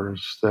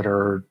others that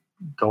are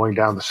going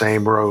down the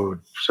same road.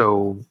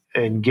 So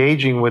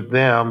engaging with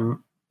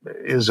them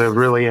is a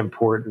really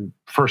important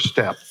first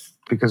step,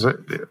 because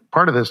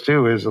part of this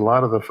too is a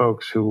lot of the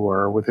folks who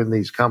are within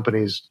these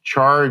companies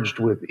charged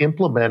with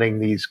implementing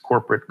these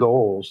corporate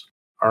goals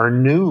are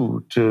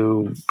new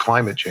to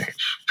climate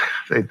change.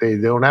 They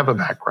don't have a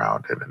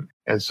background in it.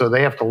 And so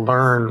they have to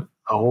learn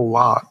a whole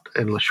lot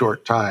in a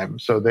short time.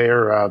 So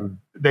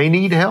they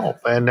need help.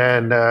 And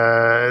then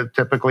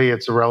typically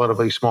it's a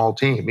relatively small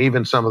team,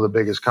 even some of the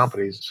biggest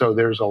companies. So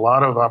there's a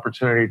lot of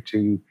opportunity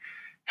to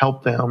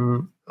help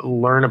them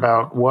learn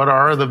about what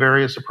are the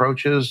various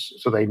approaches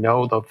so they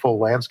know the full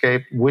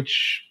landscape,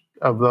 which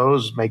of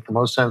those make the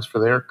most sense for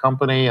their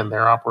company and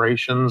their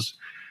operations.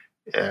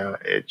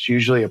 It's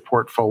usually a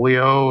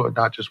portfolio,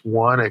 not just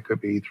one. It could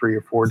be 3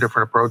 or 4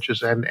 different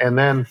approaches. And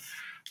then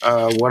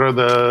what are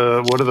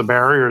the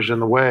barriers in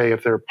the way?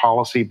 If there are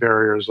policy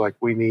barriers, like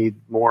we need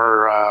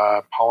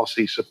more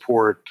policy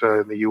support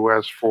in the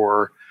U.S.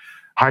 for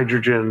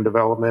hydrogen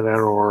development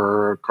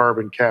or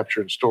carbon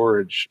capture and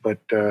storage. But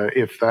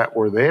if that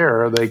were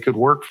there, they could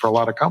work for a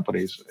lot of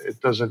companies.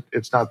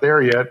 It's not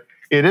there yet.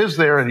 It is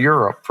there in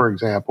Europe, for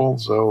example.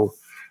 So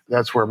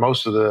that's where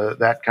most of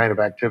that kind of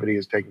activity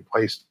is taking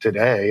place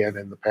today and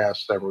in the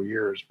past several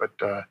years. But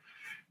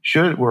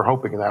we're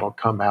hoping that'll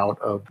come out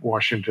of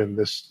Washington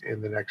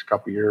in the next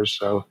couple of years.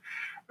 So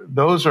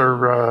those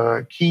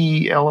are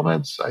key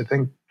elements. I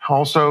think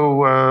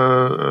also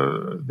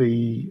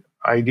the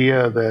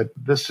idea that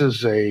this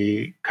is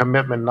a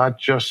commitment not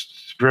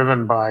just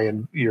driven by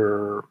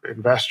your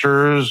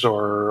investors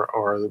or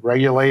the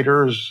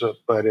regulators,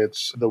 but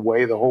it's the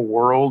way the whole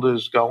world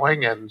is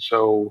going. And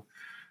so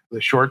the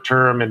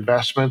short-term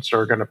investments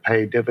are going to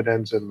pay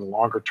dividends in the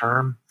longer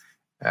term.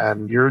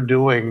 And you're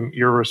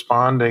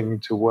responding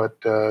to what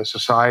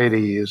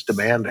society is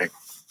demanding,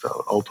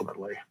 so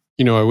ultimately.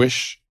 I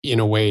wish in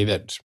a way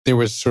that there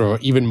was sort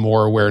of even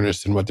more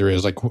awareness than what there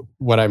is. Like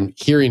what I'm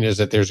hearing is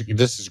that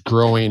this is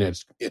growing,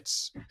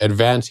 it's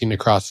advancing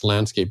across the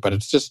landscape, but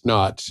it's just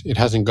not, it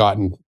hasn't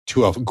gotten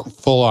to a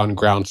full-on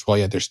groundswell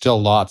yet. There's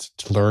still lots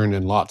to learn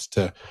and lots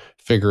to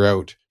figure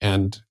out,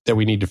 and that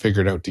we need to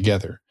figure it out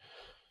together.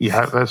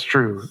 Yeah, that's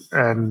true.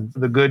 And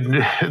the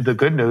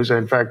good news,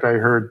 in fact, I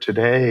heard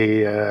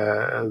today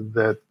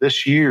that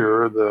this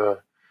year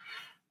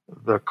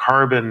the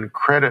carbon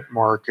credit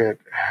market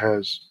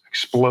has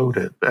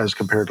exploded as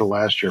compared to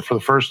last year. For the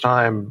first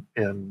time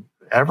in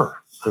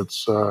ever,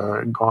 it's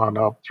gone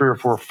up 3 or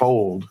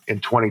 4-fold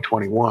in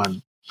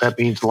 2021. That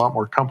means a lot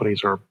more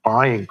companies are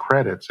buying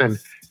credits. And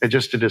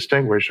just to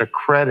distinguish, a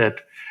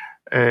credit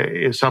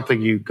is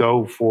something you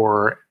go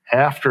for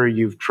after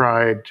you've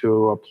tried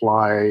to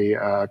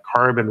apply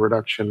carbon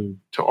reduction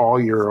to all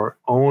your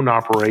own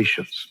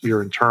operations,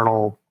 your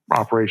internal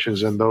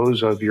operations, and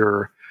those of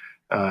your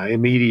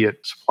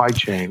immediate supply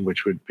chain,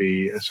 which would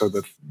be so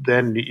that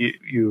then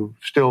you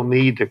still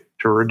need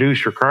to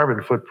reduce your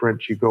carbon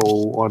footprint. You go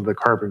on the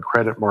carbon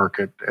credit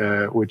market,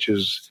 which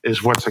is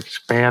what's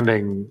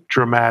expanding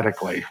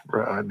dramatically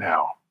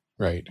now.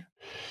 Right.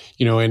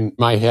 In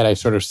my head, I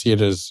sort of see it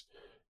as,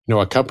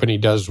 a company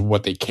does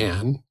what they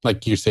can.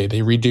 Like you say,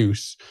 they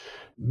reduce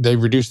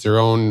their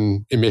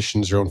own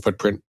emissions, their own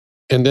footprint.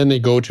 And then they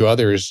go to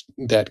others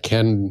that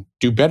can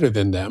do better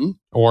than them,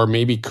 or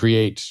maybe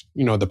create,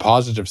 the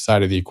positive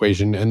side of the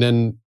equation. And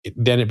then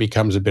it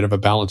becomes a bit of a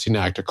balancing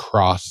act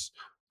across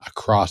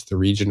the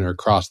region or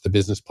across the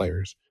business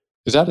players.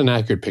 Is that an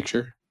accurate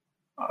picture?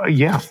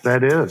 Yeah,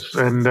 that is.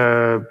 And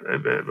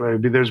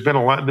there's been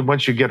a lot.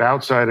 Once you get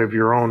outside of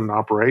your own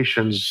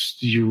operations,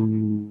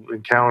 you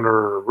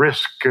encounter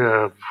risk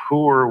of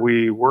who are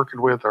we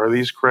working with? Are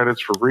these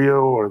credits for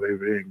real? Are they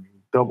being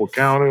double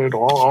counted?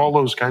 All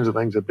those kinds of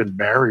things have been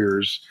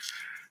barriers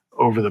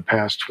over the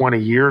past 20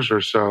 years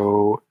or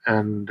so.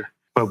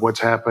 But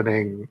what's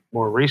happening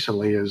more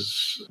recently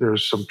is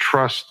there's some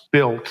trust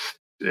built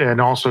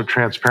and also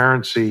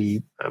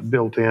transparency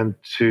built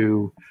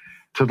into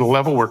the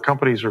level where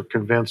companies are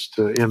convinced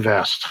to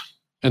invest.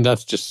 And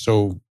that's just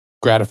so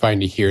gratifying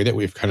to hear that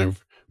we've kind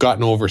of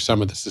gotten over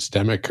some of the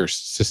systemic or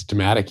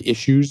systematic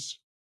issues,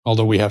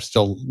 although we have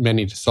still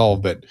many to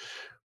solve, but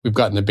we've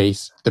gotten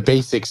the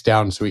basics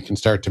down so we can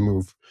start to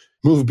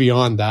move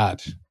beyond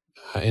that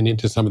and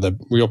into some of the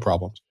real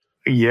problems.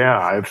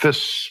 Yeah, if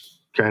this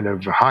kind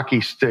of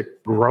hockey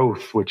stick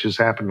growth, which has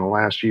happened in the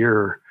last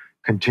year,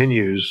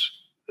 continues,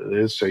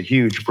 it's a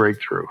huge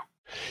breakthrough.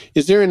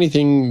 Is there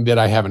anything that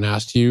I haven't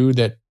asked you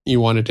that you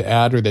wanted to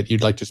add or that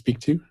you'd like to speak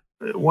to?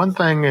 One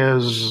thing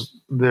is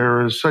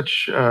there is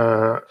such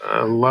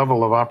a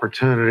level of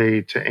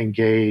opportunity to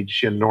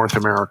engage in North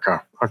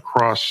America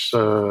across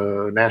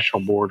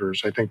national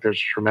borders. I think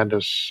there's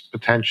tremendous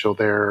potential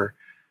there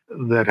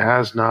that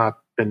has not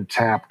been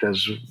tapped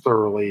as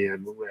thoroughly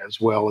and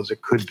as well as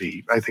it could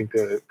be. I think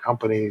the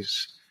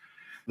companies,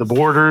 the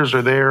borders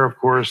are there, of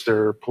course,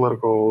 they're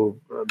political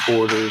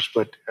borders,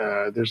 but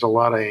there's a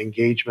lot of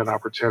engagement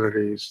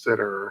opportunities that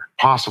are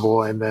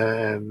possible. And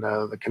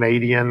the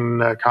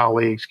Canadian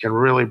colleagues can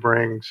really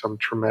bring some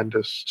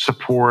tremendous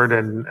support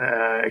and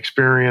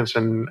experience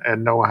and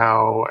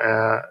know-how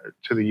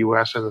to the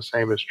U.S. And the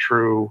same is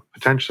true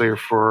potentially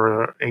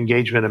for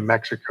engagement in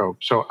Mexico.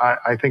 So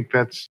I think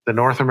that's the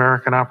North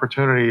American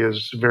opportunity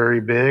is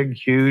very big,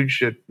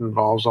 huge. It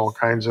involves all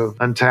kinds of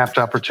untapped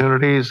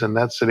opportunities. And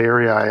that's an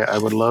area I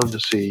would love to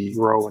see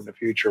grow in the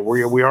future.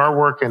 We are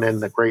working in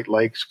the Great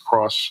Lakes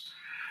across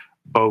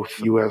both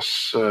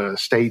U.S.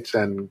 States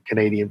and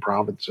Canadian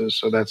provinces.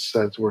 So that's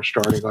we're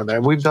starting on that.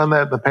 And we've done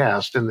that in the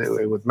past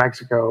with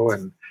Mexico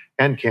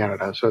and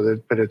Canada.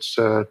 But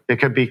it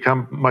could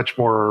become much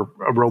more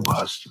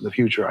robust in the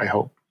future, I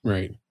hope.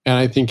 Right. And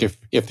I think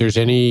if there's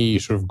any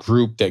sort of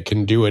group that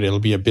can do it, it'll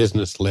be a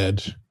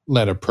business-led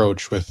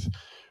approach with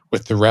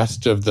the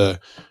rest of the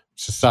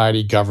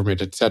society,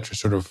 government, et cetera,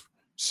 sort of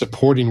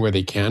supporting where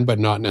they can, but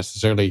not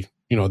necessarily,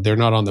 they're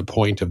not on the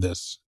point of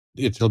this.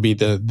 It'll be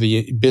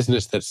the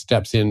business that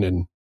steps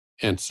in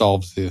and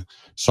solves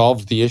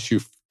the issue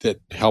that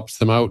helps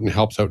them out and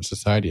helps out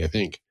society, I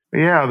think.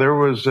 Yeah, there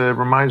was, it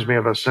reminds me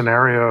of a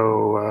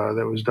scenario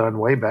that was done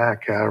way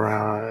back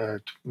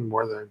around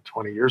more than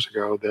 20 years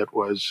ago that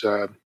was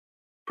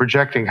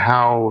projecting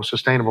how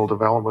sustainable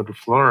development would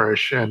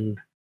flourish. And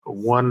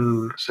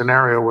one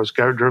scenario was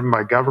driven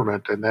by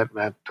government, and that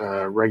meant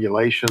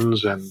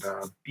regulations and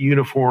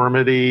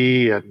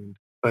uniformity,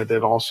 but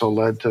it also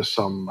led to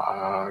some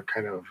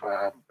kind of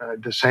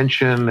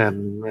dissension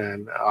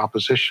and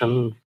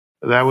opposition.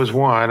 That was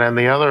one. And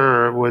the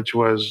other, which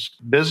was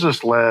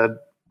business-led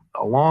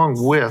along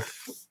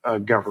with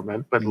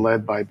government, but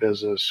led by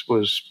business,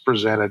 was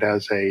presented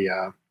as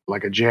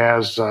like a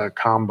jazz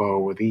combo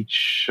with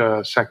each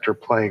sector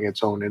playing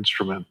its own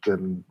instrument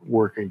and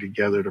working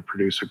together to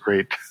produce a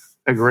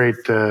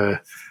great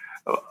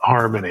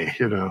harmony,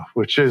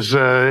 which is,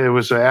 it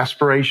was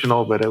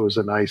aspirational, but it was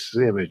a nice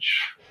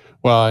image.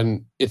 Well,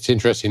 and it's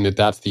interesting that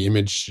that's the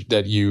image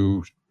that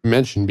you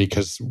mentioned,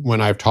 because when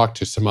I've talked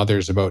to some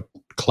others about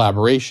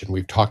collaboration,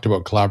 we've talked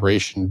about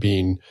collaboration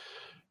being,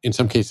 in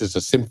some cases,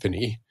 a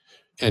symphony.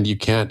 And you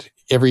can't,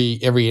 every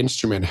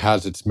instrument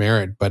has its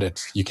merit,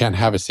 but you can't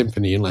have a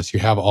symphony unless you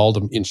have all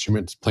the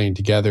instruments playing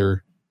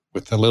together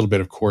with a little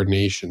bit of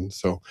coordination.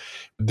 So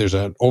there's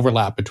an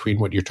overlap between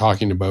what you're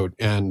talking about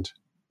and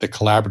the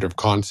collaborative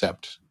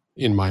concept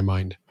in my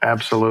mind.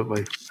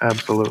 Absolutely.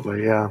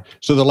 Absolutely. Yeah.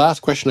 So the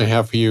last question I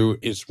have for you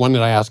is one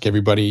that I ask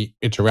everybody.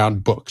 It's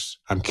around books.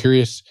 I'm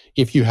curious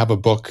if you have a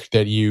book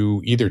that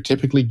you either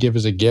typically give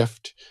as a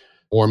gift,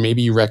 or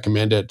maybe you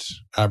recommend it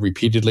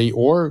repeatedly,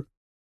 or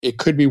it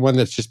could be one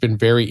that's just been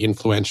very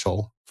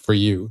influential for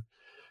you.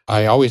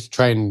 I always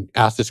try and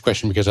ask this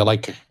question because I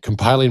like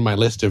compiling my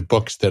list of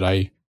books that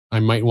I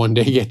might one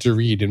day get to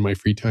read in my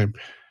free time.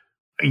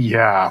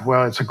 Yeah,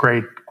 well, it's a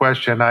great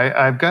question.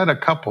 I've got a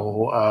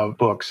couple of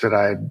books that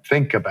I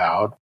think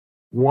about.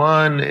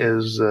 One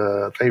is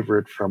a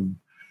favorite from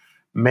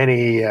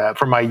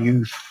from my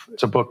youth.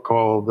 It's a book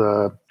called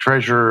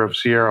Treasure of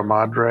Sierra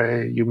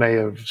Madre. You may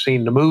have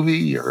seen the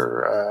movie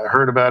or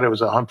heard about it. It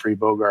was a Humphrey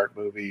Bogart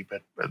movie,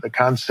 but the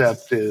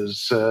concept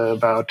is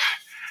about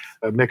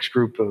a mixed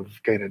group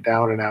of kind of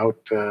down and out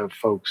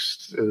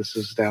folks. This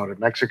is down in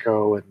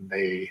Mexico, and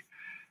they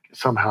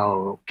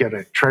somehow get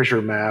a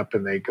treasure map,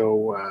 and they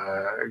go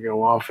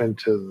off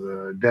into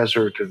the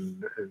desert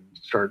and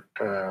start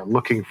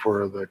looking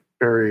for the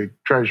buried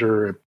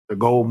treasure at the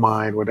gold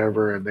mine,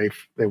 whatever, and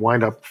they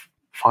wind up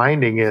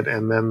finding it,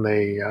 and then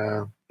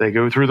they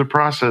go through the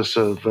process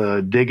of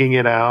digging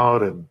it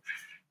out, and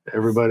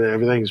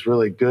everything's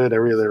really good.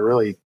 They're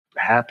really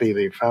happy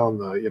they found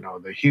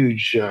the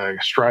huge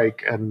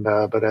strike, and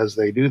but as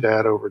they do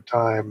that over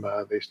time,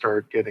 they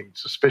start getting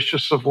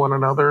suspicious of one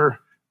another.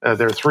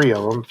 There are three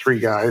of them, three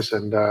guys,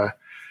 and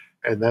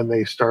then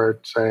they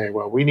start saying,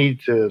 "Well, we need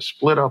to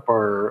split up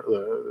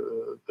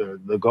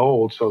the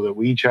gold so that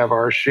we each have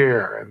our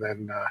share." And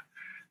then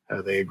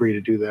they agree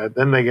to do that.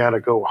 Then they got to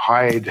go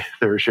hide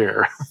their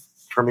share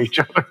from each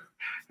other,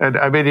 and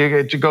I mean,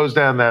 it goes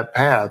down that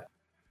path.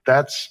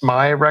 That's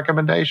my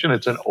recommendation.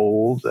 It's an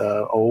old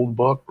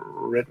book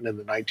written in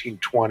the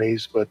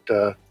 1920s,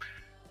 but.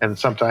 And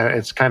sometimes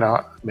it's kind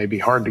of maybe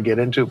hard to get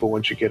into, but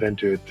once you get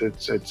into it,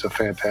 it's a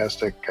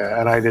fantastic.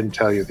 And I didn't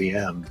tell you the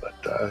end,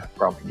 but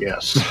probably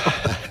yes.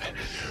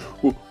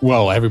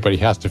 Well, everybody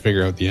has to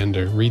figure out the end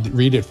or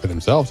read it for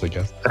themselves, I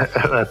guess.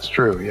 That's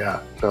true,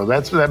 yeah. So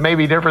that may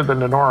be different than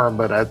the norm,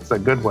 but that's a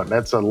good one.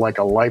 That's like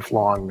a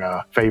lifelong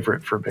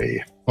favorite for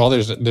me. Well,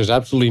 there's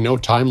absolutely no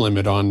time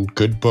limit on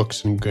good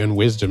books and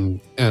wisdom.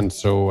 And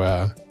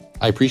so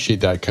I appreciate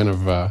that kind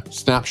of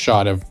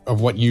snapshot of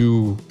what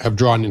you have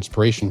drawn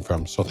inspiration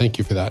from. So thank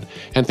you for that.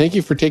 And thank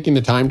you for taking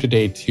the time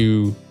today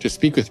to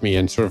speak with me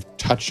and sort of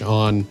touch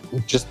on,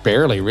 just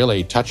barely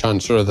really, touch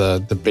on sort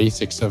of the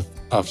basics of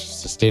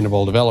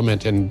sustainable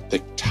development and the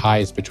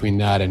ties between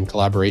that and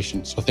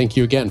collaboration. So thank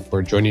you again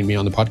for joining me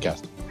on the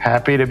podcast.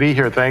 Happy to be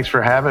here. Thanks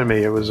for having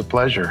me. It was a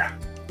pleasure.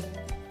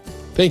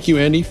 Thank you,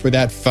 Andy, for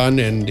that fun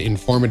and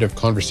informative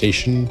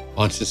conversation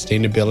on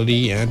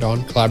sustainability and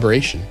on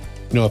collaboration.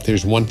 You know, if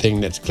there's one thing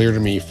that's clear to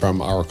me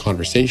from our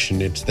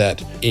conversation, it's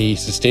that a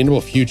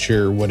sustainable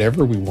future,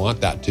 whatever we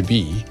want that to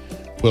be,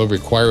 will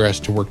require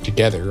us to work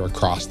together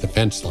across the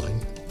fence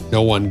line.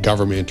 No one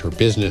government or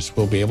business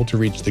will be able to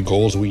reach the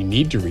goals we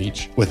need to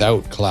reach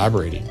without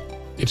collaborating.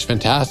 It's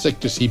fantastic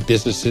to see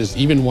businesses,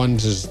 even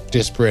ones as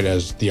disparate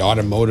as the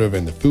automotive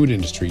and the food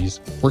industries,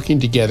 working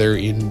together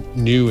in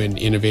new and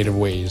innovative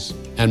ways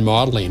and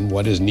modeling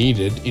what is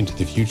needed into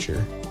the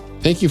future.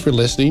 Thank you for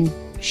listening.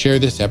 Share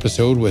this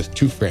episode with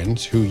 2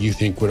 friends who you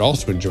think would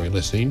also enjoy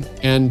listening,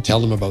 and tell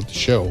them about the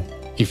show.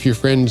 If your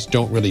friends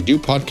don't really do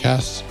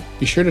podcasts,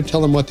 be sure to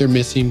tell them what they're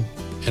missing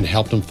and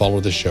help them follow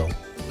the show.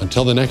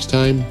 Until the next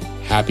time,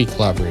 happy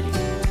collaborating.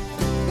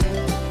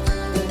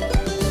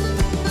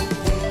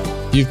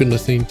 You've been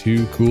listening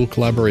to Cool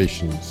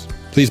Collaborations.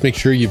 Please make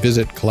sure you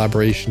visit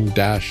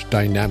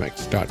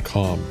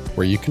collaboration-dynamics.com,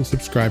 where you can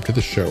subscribe to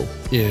the show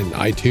in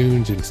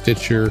iTunes, in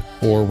Stitcher,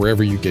 or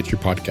wherever you get your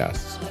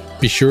podcasts.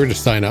 Be sure to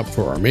sign up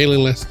for our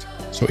mailing list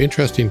so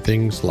interesting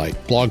things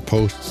like blog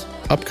posts,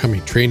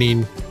 upcoming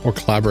training, or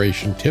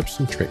collaboration tips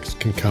and tricks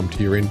can come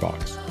to your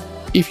inbox.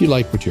 If you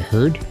like what you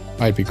heard,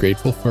 I'd be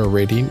grateful for a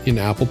rating in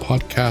Apple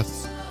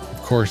Podcasts.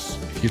 Of course,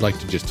 if you'd like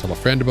to just tell a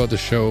friend about the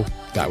show,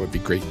 that would be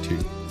great too.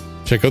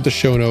 Check out the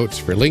show notes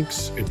for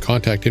links and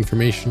contact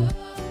information.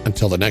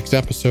 Until the next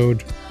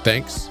episode,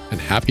 thanks and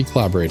happy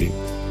collaborating.